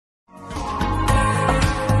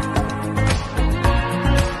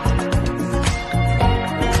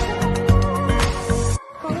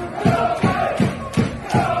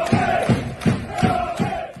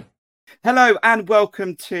Hello and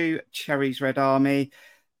welcome to Cherry's Red Army,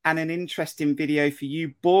 and an interesting video for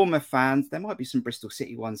you Bournemouth fans. There might be some Bristol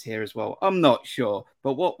City ones here as well. I'm not sure.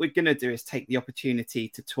 But what we're going to do is take the opportunity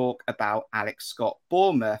to talk about Alex Scott.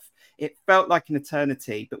 Bournemouth. It felt like an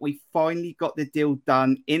eternity, but we finally got the deal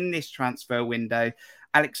done in this transfer window.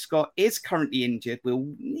 Alex Scott is currently injured.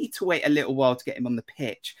 We'll need to wait a little while to get him on the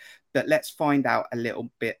pitch. But let's find out a little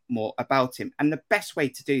bit more about him. And the best way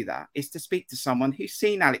to do that is to speak to someone who's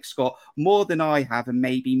seen Alex Scott more than I have and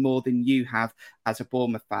maybe more than you have as a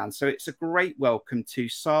Bournemouth fan. So it's a great welcome to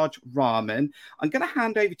Saj Rahman. I'm going to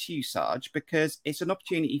hand over to you, Saj, because it's an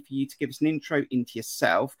opportunity for you to give us an intro into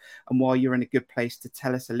yourself and why you're in a good place to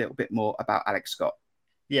tell us a little bit more about Alex Scott.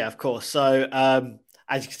 Yeah, of course. So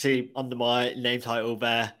as you can see under my name title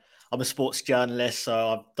there, I'm a sports journalist,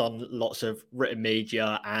 so I've done lots of written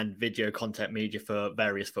media and video content media for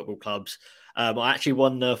various football clubs. I actually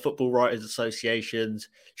won the Football Writers Association's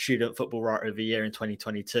Student Football Writer of the Year in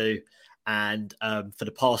 2022. And for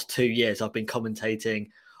the past 2 years, I've been commentating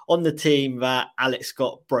on the team that Alex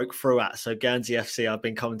Scott broke through at. So Guernsey FC, I've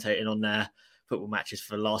been commentating on their football matches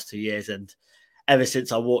for the last 2 years. And ever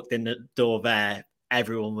since I walked in the door there,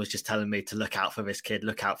 everyone was just telling me to look out for this kid,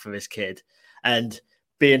 look out for this kid. And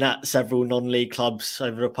being at several non-league clubs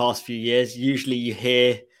over the past few years, usually you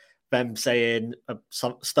hear them saying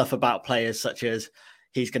some stuff about players such as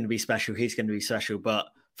he's going to be special, he's going to be special. But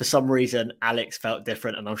for some reason, Alex felt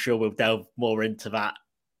different, and I'm sure we'll delve more into that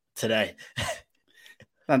today.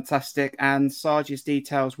 Fantastic. And Saj's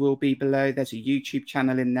details will be below. There's a YouTube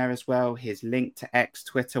channel in there as well. His link to X,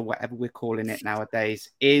 Twitter, whatever we're calling it nowadays,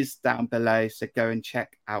 is down below. So go and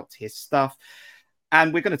check out his stuff.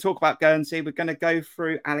 And we're going to talk about Guernsey. We're going to go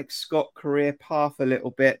through Alex Scott's career path a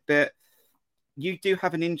little bit. But you do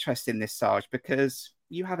have an interest in this, Saj, because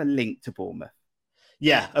you have a link to Bournemouth.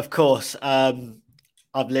 Yeah, of course. I've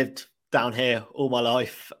lived down here all my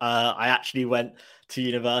life. I actually went to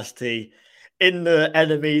university in the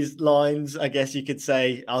enemy's lines, I guess you could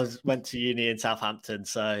say. Went to uni in Southampton,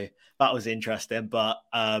 so that was interesting. But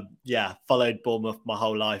followed Bournemouth my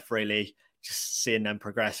whole life, really. Just seeing them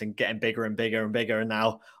progress and getting bigger and bigger and bigger. And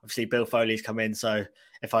now, obviously, Bill Foley's come in. So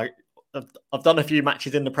I've done a few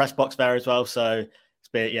matches in the press box there as well. So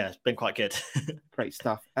it's been quite good. Great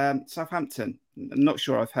stuff. Southampton, I'm not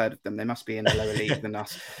sure I've heard of them. They must be in a lower league than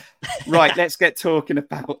us. Right, let's get talking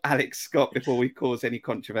about Alex Scott before we cause any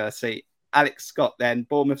controversy. Alex Scott then,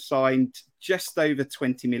 Bournemouth signed just over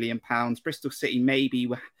 £20 million. Bristol City maybe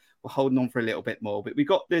were holding on for a little bit more, but we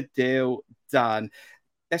got the deal done.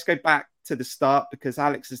 Let's go back to the start because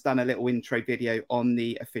Alex has done a little intro video on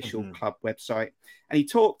the official club website. And he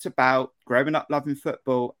talked about growing up loving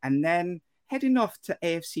football and then heading off to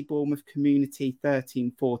AFC Bournemouth Community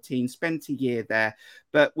 13-14, spent a year there,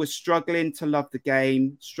 but was struggling to love the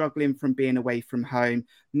game, struggling from being away from home.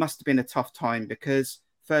 Must have been a tough time because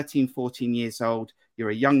 13, 14 years old,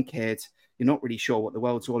 you're a young kid, you're not really sure what the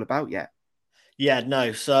world's all about yet. Yeah,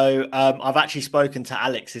 no. So I've actually spoken to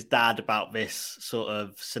Alex's dad about this sort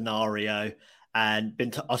of scenario and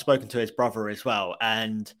I've spoken to his brother as well.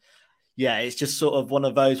 And yeah, it's just sort of one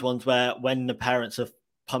of those ones where when the parents are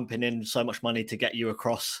pumping in so much money to get you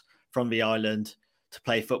across from the island to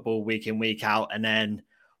play football week in, week out. And then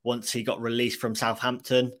once he got released from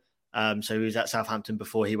Southampton, so he was at Southampton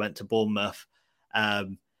before he went to Bournemouth. I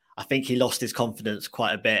think he lost his confidence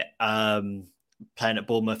quite a bit. Playing at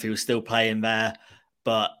Bournemouth, he was still playing there,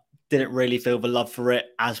 but didn't really feel the love for it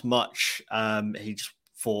as much. He just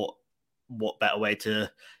thought, what better way to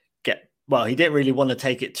he didn't really want to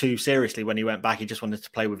take it too seriously when he went back. He just wanted to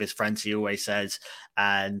play with his friends, he always says,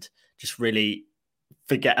 and just really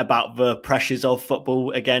forget about the pressures of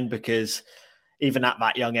football again, because even at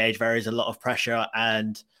that young age, there is a lot of pressure.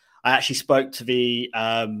 And I actually spoke to the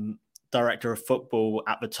director of football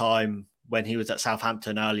at the time when he was at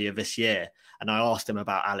Southampton earlier this year. And I asked him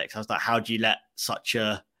about Alex. I was like, how do you let such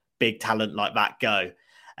a big talent like that go?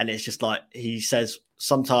 And it's just like, he says,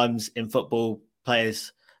 sometimes in football,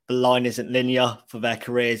 players, the line isn't linear for their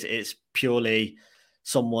careers. It's purely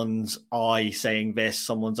someone's eye saying this,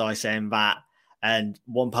 someone's eye saying that. And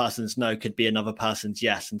one person's no could be another person's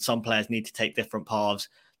yes. And some players need to take different paths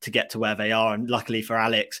to get to where they are. And luckily for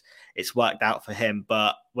Alex, it's worked out for him.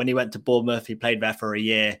 But when he went to Bournemouth, he played there for a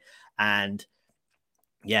year. And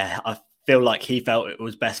yeah, I feel like he felt it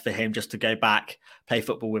was best for him just to go back, play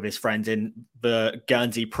football with his friends in the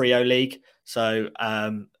Guernsey Prio League. So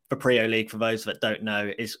the Prio League, for those that don't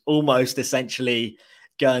know, is almost essentially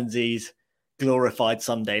Guernsey's glorified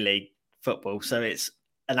Sunday League football. So it's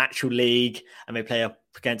an actual league and they play up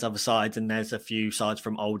against other sides, and there's a few sides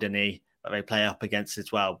from Alderney that they play up against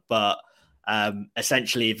as well. But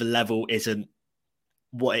Essentially, the level isn't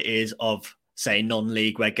what it is of, say,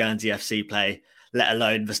 non-league where Guernsey FC play, let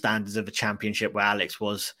alone the standards of the Championship where Alex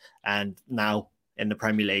was, and now in the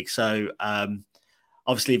Premier League. So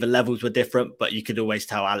obviously the levels were different, but you could always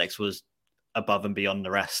tell Alex was above and beyond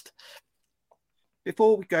the rest.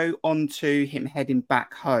 Before we go on to him heading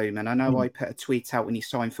back home, and I know I put a tweet out when he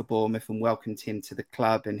signed for Bournemouth and welcomed him to the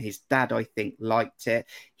club, and his dad, I think, liked it.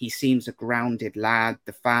 He seems a grounded lad.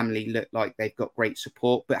 The family look like they've got great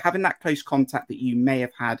support, but having that close contact that you may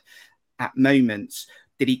have had at moments,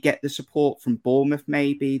 did he get the support from Bournemouth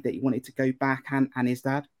maybe that he wanted to go back, and his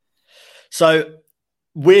dad? So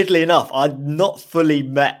weirdly enough, I've not fully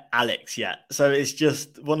met Alex yet. So it's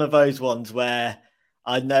just one of those ones where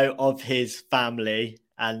I know of his family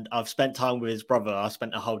and I've spent time with his brother. I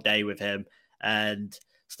spent a whole day with him and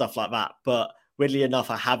stuff like that. But weirdly enough,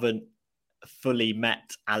 I haven't fully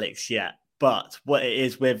met Alex yet. But what it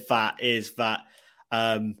is with that is that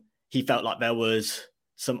he felt like there was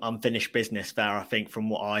some unfinished business there, I think, from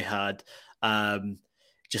what I heard.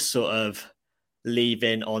 Just sort of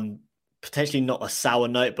leaving on potentially not a sour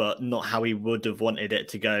note, but not how he would have wanted it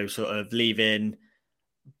to go, sort of leaving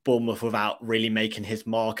Bournemouth without really making his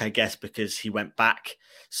mark, I guess, because he went back.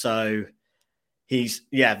 So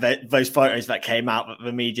those photos that came out that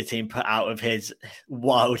the media team put out of his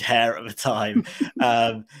wild hair at the time.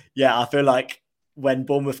 I feel like when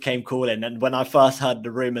Bournemouth came calling, and when I first heard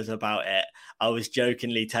the rumours about it, I was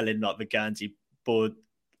jokingly telling like the Guernsey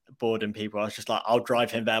boarding people, I was just like, I'll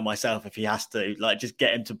drive him there myself if he has to, like just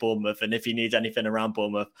get him to Bournemouth, and if he needs anything around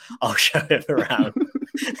Bournemouth, I'll show him around.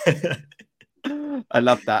 I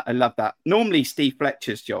love that. Normally Steve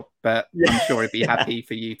Fletcher's job, but I'm sure he'd be happy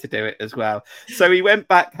for you to do it as well. So he went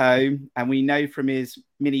back home, and we know from his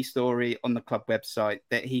mini story on the club website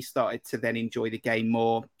that he started to then enjoy the game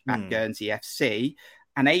more at Guernsey FC,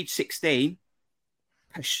 and age 16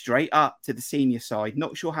 pushed straight up to the senior side.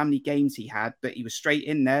 Not sure how many games he had, but he was straight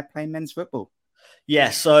in there playing men's football. Yeah,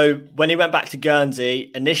 so when he went back to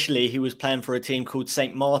Guernsey, initially he was playing for a team called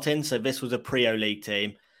St. Martin. So this was a Prio League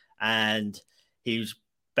team, and he was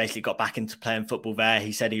basically got back into playing football there.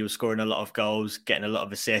 He said he was scoring a lot of goals, getting a lot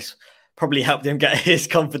of assists, probably helped him get his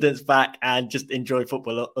confidence back and just enjoy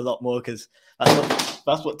football a lot more, because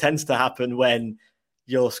that's what tends to happen when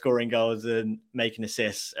you're scoring goals and making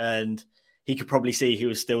assists. And he could probably see he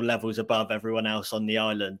was still levels above everyone else on the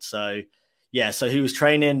island. So, yeah, so he was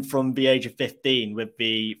training from the age of 15 with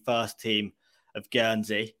the first team of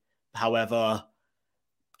Guernsey. However,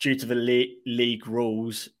 due to the league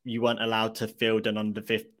rules, you weren't allowed to field an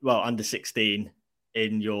under 16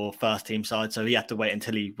 in your first team side. So he had to wait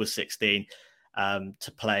until he was 16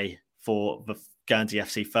 to play for the Guernsey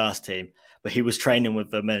FC first team. But he was training with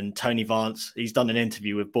them, and Tony Vance, he's done an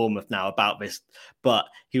interview with Bournemouth now about this, but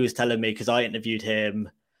he was telling me, because I interviewed him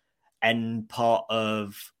start part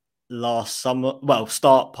of last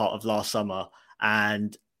summer,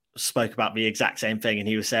 and spoke about the exact same thing. And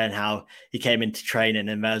he was saying how he came into training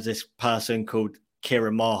and there was this person called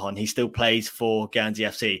Kieran Mahon. He still plays for Guernsey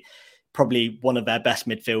FC, probably one of their best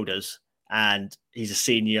midfielders, and he's a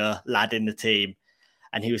senior lad in the team.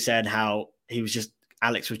 And he was saying how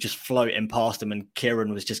Alex was just floating past him, and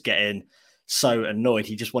Kieran was just getting so annoyed.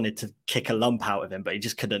 He just wanted to kick a lump out of him, but he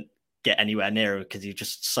just couldn't get anywhere near him because he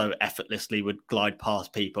just so effortlessly would glide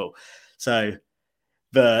past people. So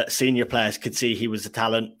the senior players could see he was a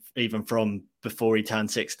talent even from before he turned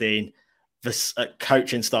 16. The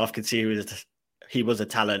coaching staff could see he was a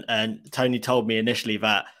talent. And Tony told me initially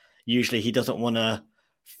that usually he doesn't want to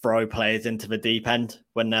throw players into the deep end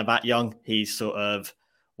when they're that young. He sort of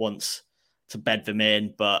wants to bed them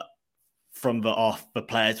in, but from the off, the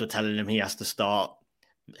players were telling him he has to start.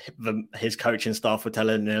 His coaching staff were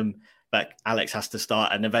telling him that Alex has to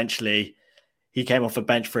start, and eventually he came off the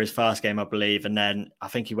bench for his first game, I believe, and then I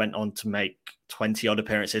think he went on to make 20 odd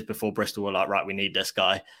appearances before Bristol were like, right, we need this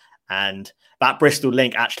guy. And that Bristol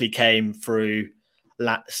link actually came through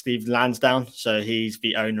Steve Lansdowne, so he's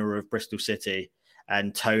the owner of Bristol City,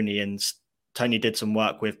 and Tony did some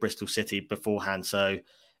work with Bristol City beforehand, so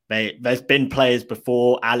there's been players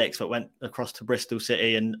before Alex that went across to Bristol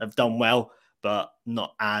City and have done well, but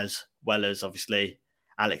not as well as obviously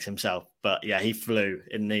Alex himself. But yeah, he flew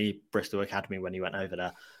in the Bristol Academy when he went over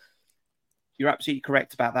there. You're absolutely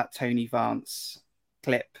correct about that Tony Vance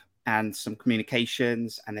clip and some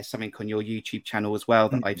communications. And there's something on your YouTube channel as well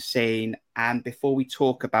that I've seen. And before we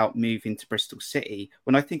talk about moving to Bristol City,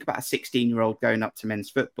 when I think about a 16-year-old going up to men's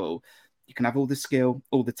football, you can have all the skill,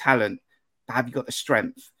 all the talent, but have you got the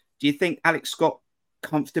strength? Do you think Alex Scott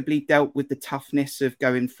comfortably dealt with the toughness of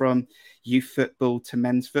going from youth football to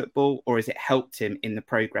men's football, or has it helped him in the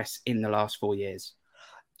progress in the last 4 years?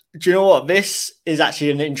 Do you know what? This is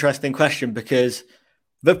actually an interesting question, because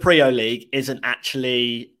the Prio League isn't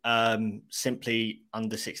actually simply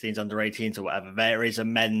under 16s, under 18s or whatever. There is a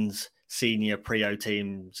men's senior Prio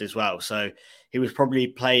teams as well. So he was probably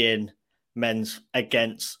playing men's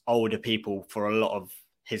against older people for a lot of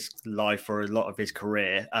his life, or a lot of his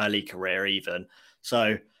career, early career even.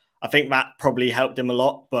 So I think that probably helped him a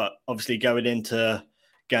lot. But obviously going into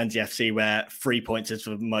Guernsey FC, where 3 points is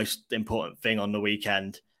the most important thing on the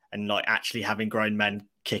weekend, and like actually having grown men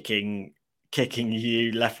kicking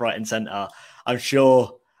you left, right and centre, I'm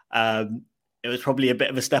sure it was probably a bit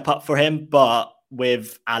of a step up for him. But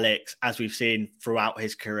with Alex, as we've seen throughout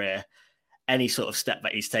his career, any sort of step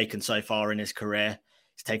that he's taken so far in his career,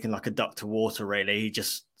 he's taken like a duck to water, really. He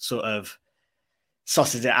just sort of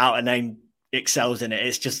susses it out and then excels in it.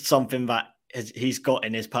 It's just something that he's got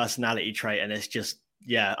in his personality trait. And it's just,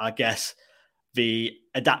 yeah, I guess there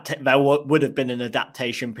would have been an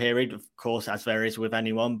adaptation period, of course, as there is with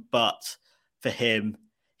anyone. But for him,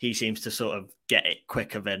 he seems to sort of get it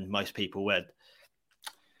quicker than most people would.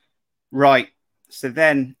 Right. So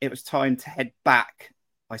then it was time to head back,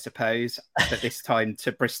 I suppose, but this time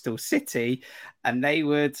to Bristol City, and they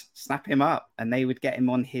would snap him up and they would get him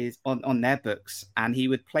on their books, and he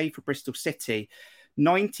would play for Bristol City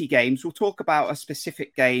 90 games. We'll talk about a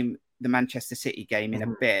specific game, the Manchester City game, in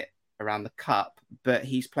a bit around the cup, but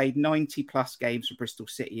he's played 90 plus games for Bristol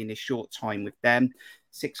City in his short time with them.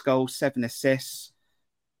 6 goals, 7 assists,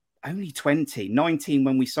 only 19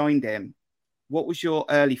 when we signed him. What was your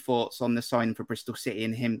early thoughts on the signing for Bristol City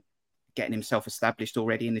and him getting himself established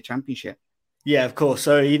already in the Championship? Yeah, of course.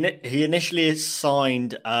 So he initially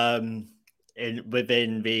signed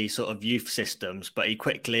within the sort of youth systems, but he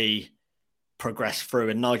quickly progressed through,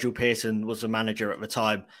 and Nigel Pearson was the manager at the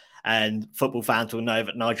time. And football fans will know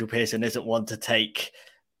that Nigel Pearson isn't one to take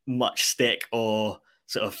much stick or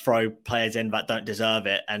sort of throw players in that don't deserve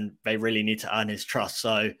it, and they really need to earn his trust.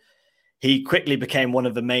 So he quickly became one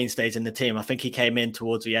of the mainstays in the team. I think he came in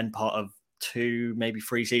towards the end part of 2, maybe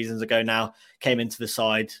 3 seasons ago now, came into the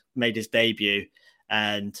side, made his debut,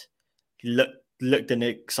 and looked an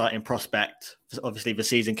exciting prospect. Obviously, the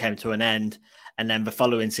season came to an end, and then the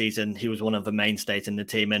following season, he was one of the mainstays in the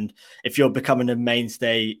team. And if you're becoming a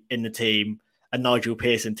mainstay in the team, a Nigel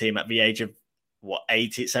Pearson team at the age of,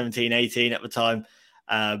 17, 18 at the time,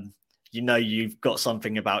 you've got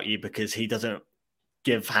something about you, because he doesn't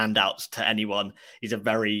give handouts to anyone. He's a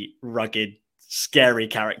very rugged, scary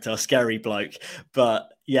character, scary bloke. But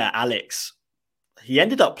yeah, Alex, he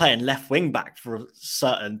ended up playing left wing back for a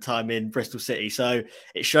certain time in Bristol City. So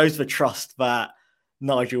it shows the trust that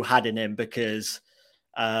Nigel had in him, because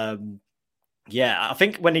I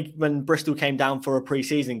think when Bristol came down for a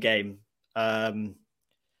pre-season game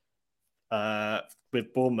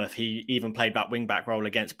with Bournemouth, he even played that wing back role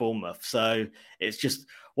against Bournemouth. So it's just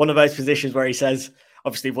one of those positions where he says,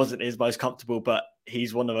 obviously wasn't his most comfortable, but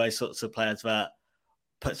he's one of those sorts of players that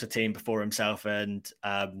puts the team before himself and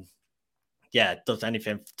does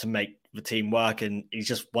anything to make the team work. And he's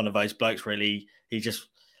just one of those blokes, really. He just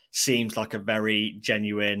seems like a very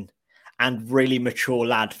genuine and really mature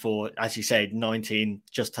lad for, as you say, 19,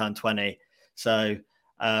 just turned 20. So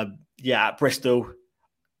at Bristol,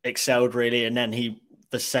 excelled really. And then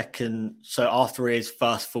after his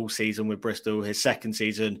first full season with Bristol, his second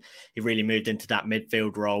season, he really moved into that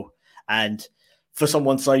midfield role. And for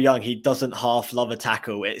someone so young, he doesn't half love a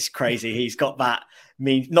tackle. It's crazy. He's got that,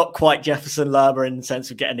 not quite Jefferson Lerma in the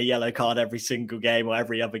sense of getting a yellow card every single game or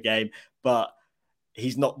every other game, but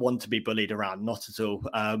he's not one to be bullied around, not at all.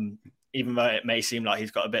 Even though it may seem like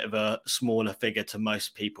he's got a bit of a smaller figure to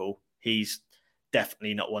most people, he's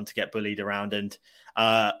definitely not one to get bullied around. And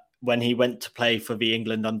when he went to play for the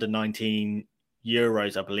England under-19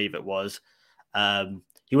 Euros, I believe it was,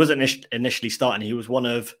 he wasn't initially starting. He was one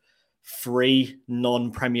of 3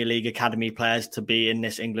 non-Premier League academy players to be in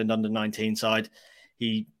this England under-19 side.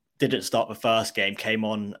 He didn't start the first game, came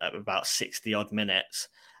on at about 60-odd minutes,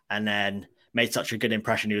 and then made such a good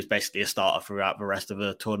impression. He was basically a starter throughout the rest of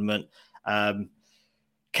the tournament.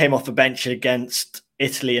 Came off the bench against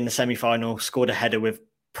Italy in the semi-final, scored a header with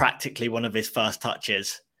practically one of his first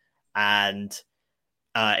touches, and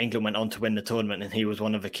England went on to win the tournament, and he was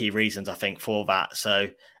one of the key reasons, I think, for that. So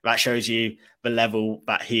that shows you the level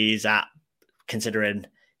that he is at, considering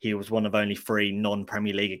he was one of only 3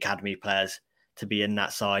 non-Premier League academy players to be in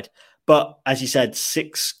that side. But as you said,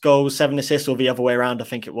 6 goals, 7 assists, or the other way around, I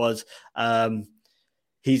think it was.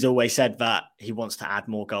 He's always said that he wants to add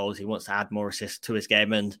more goals. He wants to add more assists to his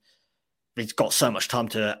game. And he's got so much time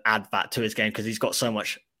to add that to his game because he's got so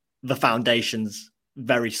much, the foundations,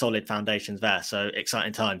 very solid foundations there. So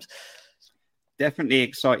exciting times. Definitely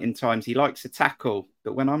exciting times. He likes to tackle,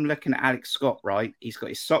 but when I'm looking at Alex Scott, right, he's got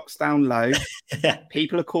his socks down low.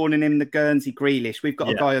 People are calling him the Guernsey Grealish. We've got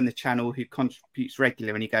a guy on the channel who contributes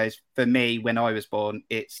regularly, and he goes, for me, when I was born,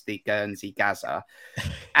 it's the Guernsey Gaza.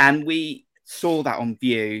 And we saw that on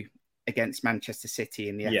view against Manchester City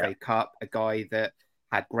in the FA Cup, a guy that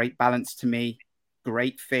had great balance to me,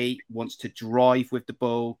 great feet, wants to drive with the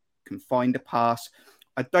ball, can find a pass.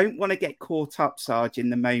 I don't want to get caught up, Sarge, in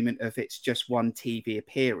the moment of it's just one TV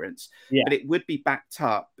appearance, but it would be backed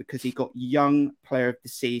up because he got Young Player of the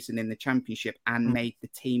Season in the Championship and made the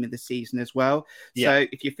Team of the Season as well. So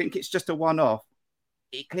if you think it's just a one-off,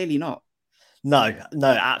 it clearly not. No,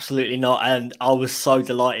 absolutely not. And I was so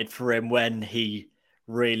delighted for him when he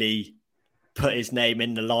really put his name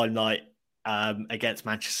in the limelight against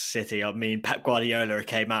Manchester City. I mean, Pep Guardiola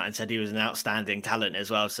came out and said he was an outstanding talent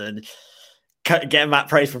as well. So getting that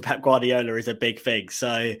praise from Pep Guardiola is a big thing.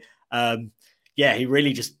 So, he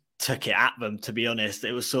really just took it at them, to be honest.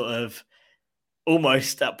 It was sort of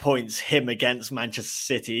almost at points him against Manchester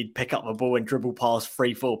City. He'd pick up the ball and dribble past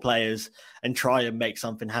 3-4 players and try and make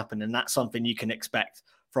something happen. And that's something you can expect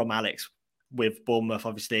from Alex with Bournemouth.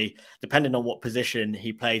 Obviously, depending on what position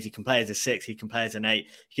he plays, he can play as a 6, he can play as an 8,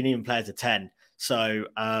 he can even play as a 10. So,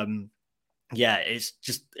 it's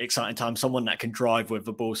just exciting time. Someone that can drive with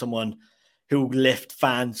the ball, someone who will lift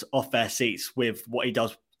fans off their seats with what he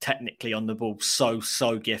does technically on the ball. So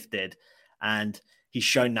gifted. And he's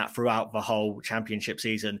shown that throughout the whole championship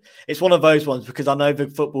season. It's one of those ones because I know the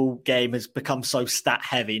football game has become so stat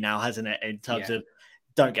heavy now, hasn't it? In terms of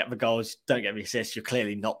don't get the goals, don't get the assists, you're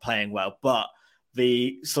clearly not playing well. But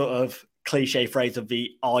the sort of cliche phrase of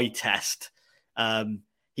the eye test,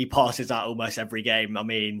 he passes that almost every game. I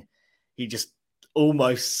mean, he just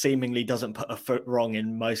almost seemingly doesn't put a foot wrong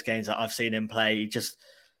in most games that I've seen him play. He's just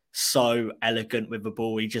so elegant with the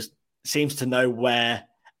ball. He just seems to know where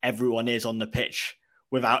everyone is on the pitch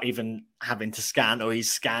without even having to scan, or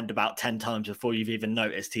he's scanned about 10 times before you've even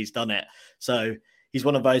noticed he's done it. So he's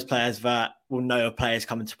one of those players that will know a player's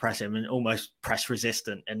coming to press him and almost press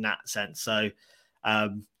resistant in that sense. So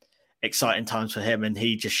exciting times for him. And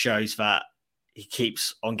he just shows that he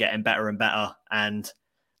keeps on getting better and better. And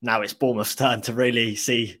now it's Bournemouth's turn to really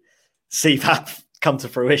see that come to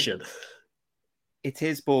fruition. It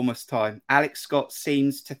is Bournemouth's time. Alex Scott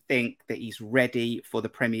seems to think that he's ready for the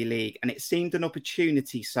Premier League. And it seemed an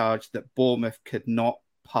opportunity, Sarge, that Bournemouth could not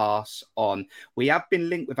pass on. We have been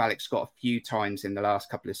linked with Alex Scott a few times in the last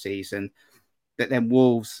couple of seasons. But then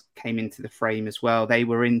Wolves came into the frame as well. They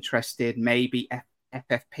were interested. Maybe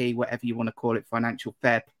FFP, whatever you want to call it, financial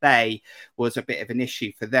fair play, was a bit of an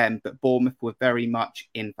issue for them. But Bournemouth were very much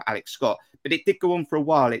in for Alex Scott. But it did go on for a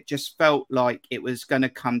while. It just felt like it was going to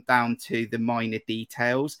come down to the minor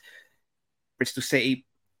details. Bristol City,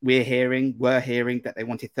 were hearing that they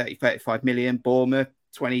wanted 35 million. Bournemouth,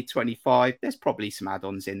 2025. There's probably some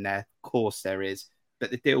add-ons in there. Of course there is. But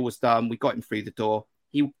the deal was done. We got him through the door.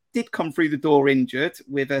 He did come through the door injured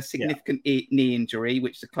with a significant knee injury,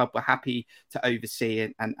 which the club were happy to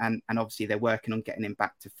oversee. And obviously they're working on getting him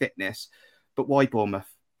back to fitness. But why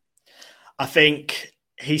Bournemouth? I think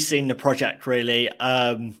he's seen the project really.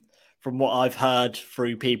 From what I've heard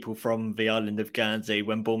through people from the island of Guernsey,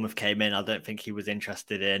 when Bournemouth came in, I don't think he was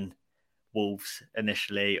interested in Wolves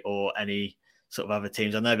initially or any sort of other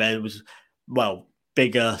teams. I know there was,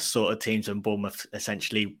 bigger sort of teams than Bournemouth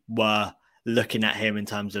essentially were looking at him in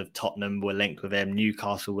terms of Tottenham were linked with him,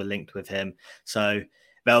 Newcastle were linked with him. So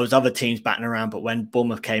there was other teams batting around, but when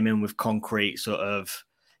Bournemouth came in with concrete sort of,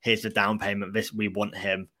 here's the down payment, we want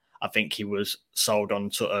him, I think he was sold on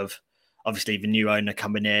sort of, obviously the new owner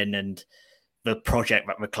coming in and the project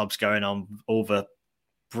that the club's going on, all the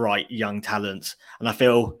bright young talents. And I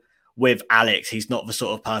feel with Alex, he's not the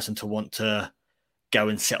sort of person to want to go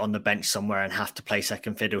and sit on the bench somewhere and have to play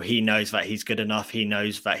second fiddle. He knows that he's good enough. He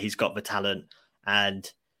knows that he's got the talent. And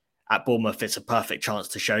at Bournemouth, it's a perfect chance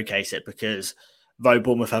to showcase it because though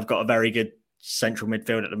Bournemouth have got a very good central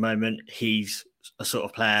midfield at the moment, he's a sort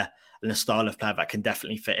of player and a style of player that can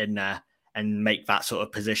definitely fit in there and make that sort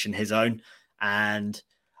of position his own. And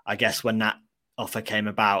I guess when that offer came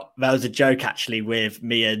about, there was a joke actually with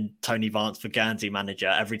me and Tony Vance, the Guernsey manager,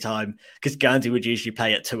 every time, because Guernsey would usually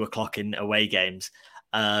play at 2:00 in away games.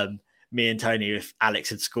 Me and Tony, if Alex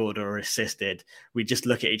had scored or assisted, we'd just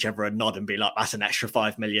look at each other and nod and be like, that's an extra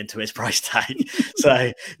 5 million to his price tag.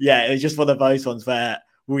 So yeah, it was just one of those ones where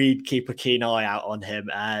we'd keep a keen eye out on him.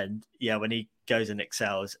 And yeah, when he goes and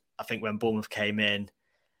excels, I think when Bournemouth came in,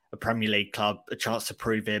 a Premier League club a chance to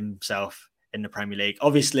prove himself in the Premier League.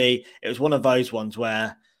 Obviously, it was one of those ones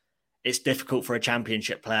where it's difficult for a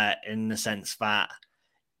Championship player in the sense that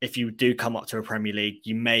if you do come up to a Premier League,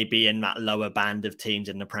 you may be in that lower band of teams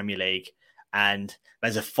in the Premier League. And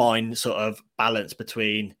there's a fine sort of balance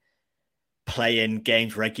between playing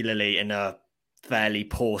games regularly in a fairly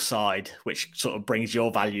poor side, which sort of brings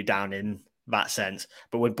your value down in that sense.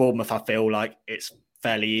 But with Bournemouth, I feel like it's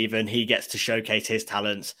fairly even. He gets to showcase his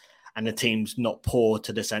talents and the team's not poor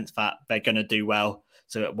to the sense that they're going to do well.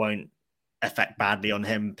 So it won't affect badly on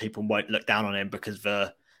him. People won't look down on him because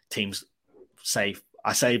the team's safe.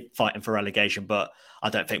 I say fighting for relegation, but I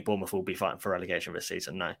don't think Bournemouth will be fighting for relegation this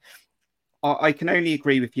season, no. I can only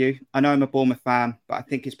agree with you. I know I'm a Bournemouth fan, but I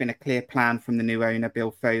think it's been a clear plan from the new owner, Bill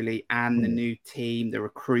Foley, and the new team, the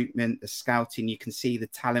recruitment, the scouting. You can see the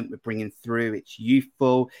talent we're bringing through. It's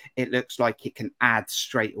youthful. It looks like it can add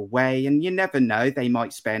straight away. And you never know. They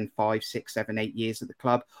might spend 5, 6, 7, 8 years at the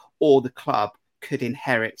club, or the club could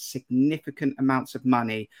inherit significant amounts of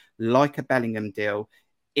money, like a Bellingham deal,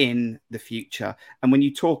 in the future. And when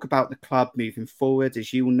you talk about the club moving forward,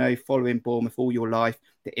 as you will know, following Bournemouth all your life,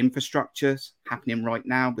 the infrastructure's happening right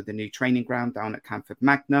now with the new training ground down at Camford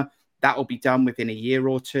Magna. That will be done within a year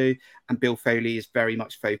or two. And Bill Foley is very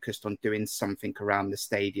much focused on doing something around the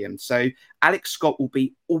stadium. So Alex Scott will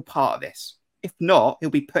be all part of this. If not, he'll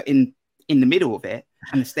be put in the middle of it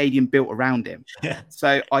and the stadium built around him. Yeah.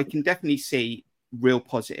 So I can definitely see real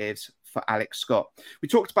positives for Alex Scott. We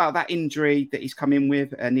talked about that injury that he's come in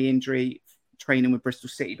with, a knee injury, training with Bristol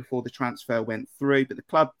City before the transfer went through, but the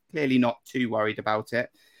club clearly not too worried about it.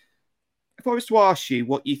 If I was to ask you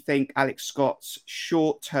what you think Alex Scott's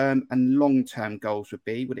short-term and long-term goals would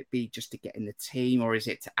be just to get in the team, or is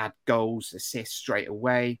it to add goals, assists straight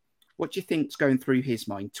away? What do you think's going through his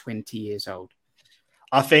mind, 20 years old?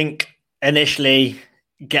 I think initially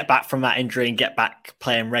get back from that injury and get back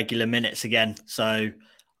playing regular minutes again. So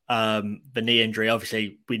the knee injury,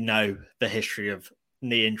 obviously, we know the history of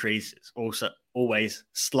knee injuries. It's also always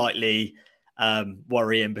slightly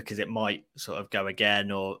worrying because it might sort of go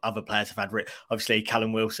again, or other players have had. Obviously,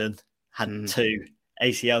 Callum Wilson had 2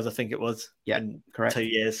 ACLs, I think it was, in correct. 2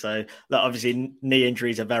 years. So look, obviously, knee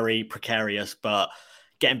injuries are very precarious, but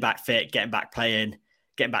getting back fit, getting back playing,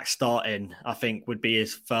 getting back starting, I think would be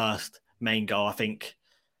his first main goal. I think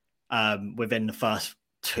within the first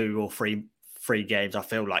 2 or 3 games, I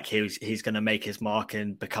feel like he's going to make his mark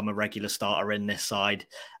and become a regular starter in this side.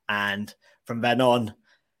 And from then on,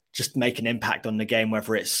 just make an impact on the game,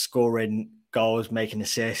 whether it's scoring goals, making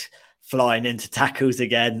assists, flying into tackles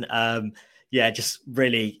again. Just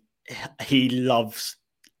really, he loves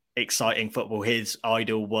exciting football. His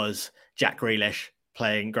idol was Jack Grealish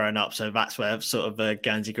playing growing up. So that's where sort of the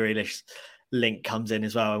Guernsey Grealish link comes in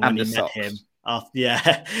as well. And when he met him,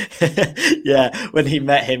 when he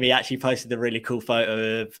met him, he actually posted a really cool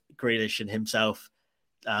photo of Grealish and himself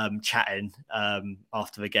chatting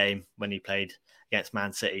after the game when he played against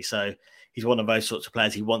Man City. So he's one of those sorts of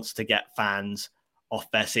players. He wants to get fans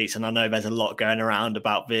off their seats. And I know there's a lot going around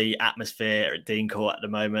about the atmosphere at Dean Court at the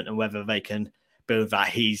moment and whether they can build that.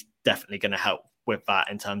 He's definitely going to help with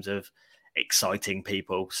that in terms of exciting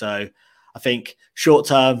people. So I think short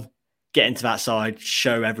term, get into that side,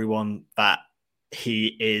 show everyone that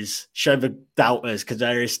show the doubters, because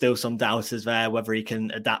there is still some doubters there, whether he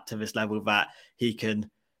can adapt to this level, that he can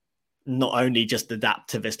not only just adapt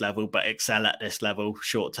to this level, but excel at this level.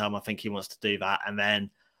 Short term, I think he wants to do that. And then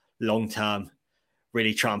long term,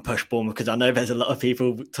 really try and push Bournemouth, because I know there's a lot of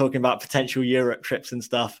people talking about potential Europe trips and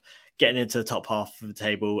stuff, getting into the top half of the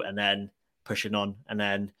table and then pushing on. And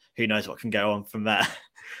then who knows what can go on from there.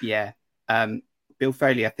 Yeah. Bill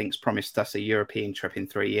Foley, I think, has promised us a European trip in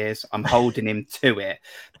 3 years. I'm holding him to it.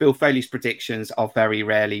 Bill Foley's predictions are very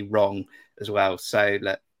rarely wrong as well. So,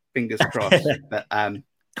 look, fingers crossed. But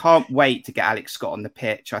can't wait to get Alex Scott on the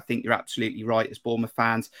pitch. I think you're absolutely right. As Bournemouth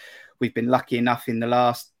fans, we've been lucky enough in the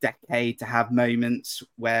last decade to have moments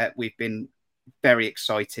where we've been very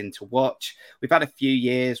exciting to watch. We've had a few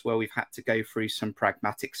years where we've had to go through some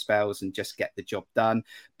pragmatic spells and just get the job done.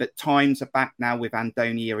 But times are back now with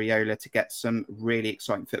Andoni Iraola to get some really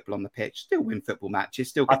exciting football on the pitch. Still win football matches.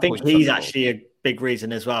 Still get I think he's actually a big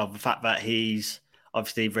reason as well. The fact that he's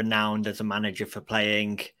obviously renowned as a manager for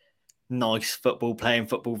playing nice football, playing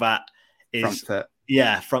football that is front foot.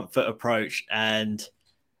 Yeah, front foot approach, and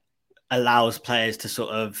allows players to sort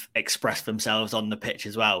of express themselves on the pitch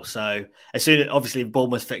as well. So obviously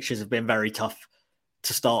Bournemouth fixtures have been very tough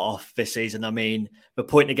to start off this season. I mean, the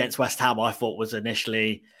point against West Ham I thought was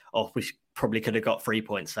initially, we probably could have got 3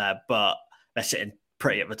 points there, but they're sitting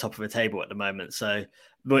pretty at the top of the table at the moment. So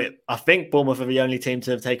But I think Bournemouth are the only team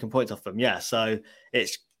to have taken points off them. Yeah, so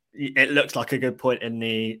it looks like a good point in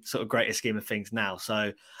the sort of greater scheme of things now.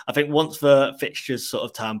 So I think once the fixtures sort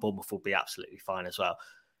of turn, Bournemouth will be absolutely fine as well.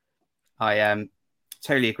 I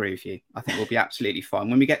totally agree with you. I think we'll be absolutely fine.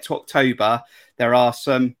 When we get to October, there are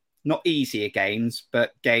some not easier games,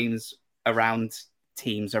 but games around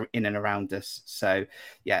teams are in and around us. So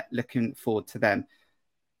yeah, looking forward to them.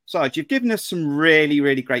 Sarge, you've given us some really,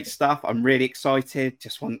 really great stuff. I'm really excited.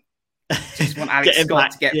 Just want Alex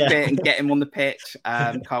Scott to get fit and get him on the pitch.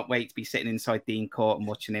 Can't wait to be sitting inside Dean Court and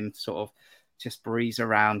watching him sort of just breeze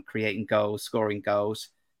around, creating goals, scoring goals.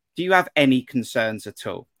 Do you have any concerns at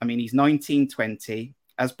all? I mean, he's 19, 20.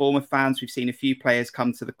 As Bournemouth fans, we've seen a few players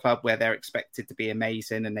come to the club where they're expected to be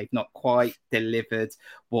amazing and they've not quite delivered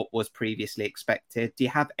what was previously expected. Do you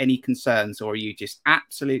have any concerns, or are you just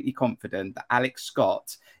absolutely confident that Alex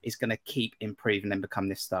Scott is going to keep improving and become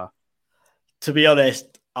this star? To be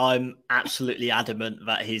honest, I'm absolutely adamant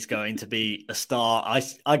that he's going to be a star.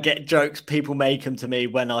 I get jokes people make them to me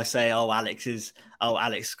when I say, Alex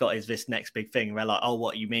Scott is this next big thing. They're like, oh,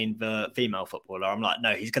 what, you mean the female footballer? I'm like,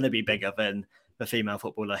 no, he's going to be bigger than the female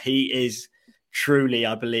footballer. He is truly,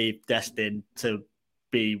 I believe, destined to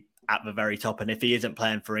be at the very top. And if he isn't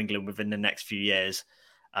playing for England within the next few years,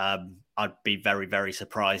 I'd be very, very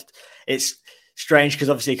surprised. It's strange because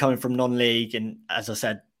obviously coming from non-league, and as I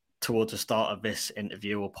said towards the start of this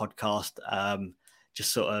interview or podcast,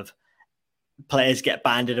 just sort of players get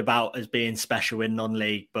banded about as being special in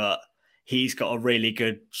non-league, but he's got a really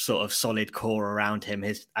good sort of solid core around him.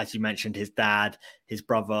 As you mentioned, his dad, his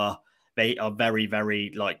brother, they are very,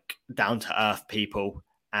 very like down to earth people.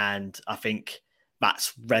 And I think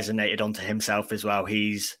that's resonated onto himself as well.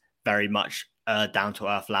 He's very much a down to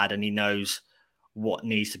earth lad and he knows what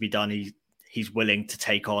needs to be done. He's willing to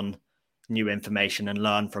take on new information and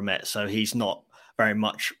learn from it. So he's not very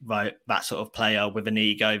much that sort of player with an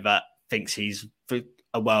ego that thinks he's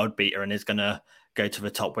a world beater and is going to go to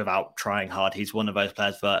the top without trying hard. He's one of those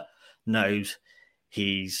players that knows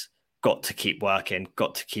he's got to keep working,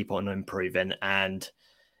 got to keep on improving. And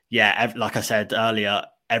yeah, like I said earlier,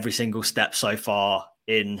 every single step so far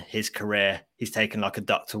in his career, he's taken like a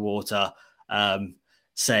duck to water.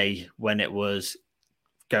 Say when it was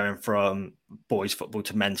going from boys football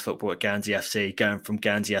to men's football at Guernsey FC, going from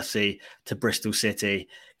Guernsey FC to Bristol City,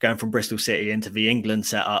 going from Bristol City into the England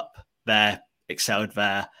setup there, excelled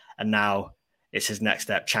there. And now it's his next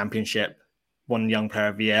step, Championship, one Young Player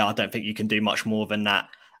of the Year. I don't think you can do much more than that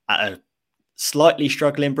at a slightly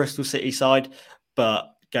struggling Bristol City side,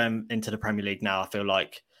 but going into the Premier League now, I feel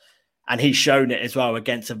like, and he's shown it as well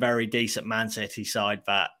against a very decent Man City side,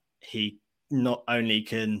 that he not only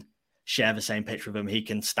can share the same pitch with them, he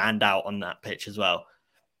can stand out on that pitch as well.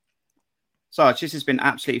 Sarge, this has been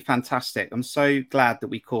absolutely fantastic. I'm so glad that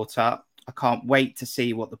we caught up. I can't wait to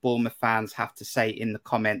see what the Bournemouth fans have to say in the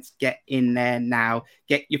comments. Get in there now.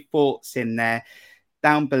 Get your thoughts in there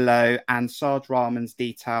down below. And Saj Rahman's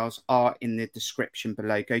details are in the description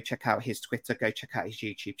below. Go check out his Twitter. Go check out his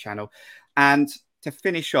YouTube channel. And to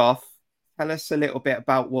finish off, tell us a little bit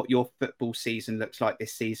about what your football season looks like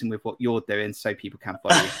this season with what you're doing so people can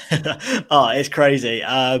follow you. It's crazy.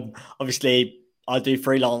 Obviously, I do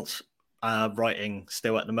freelance writing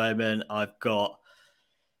still at the moment. I've got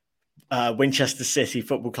Winchester City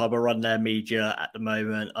Football Club. I run their media at the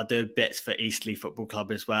moment. I do bits for Eastleigh Football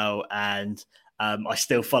Club as well. And I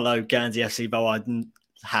still follow Guernsey FC, though I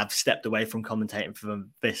have stepped away from commentating for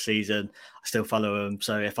them this season. I still follow them.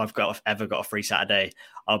 So if I've ever got a free Saturday,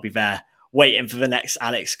 I'll be there waiting for the next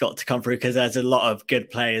Alex Scott to come through, because there's a lot of good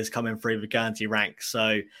players coming through the Guernsey ranks.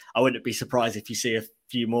 So I wouldn't be surprised if you see a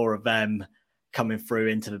few more of them coming through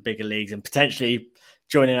into the bigger leagues and potentially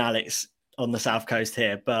joining Alex on the South Coast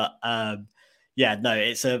here. But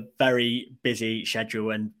it's a very busy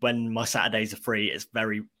schedule. And when my Saturdays are free, it's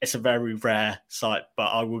a very rare sight, but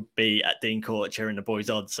I would be at Dean Court cheering the boys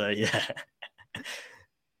on. So yeah.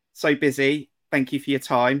 So busy. Thank you for your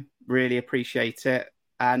time. Really appreciate it.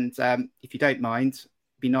 And if you don't mind, it'd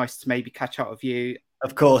be nice to maybe catch up with you.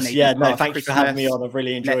 Of course. Yeah. No, thank you for having me on. I've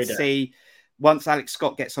really enjoyed it. Let's see. Once Alex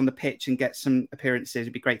Scott gets on the pitch and gets some appearances,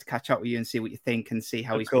 it'd be great to catch up with you and see what you think and see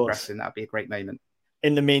how he's progressing. That'd be a great moment.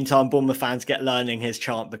 In the meantime, Bournemouth fans, get learning his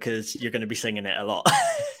chant, because you're going to be singing it a lot.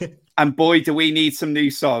 And boy, do we need some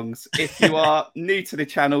new songs. If you are new to the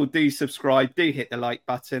channel, do subscribe, do hit the like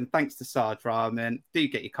button. Thanks to Saj Rahman. Do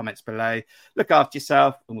get your comments below. Look after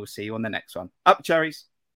yourself, and we'll see you on the next one. Up, cherries.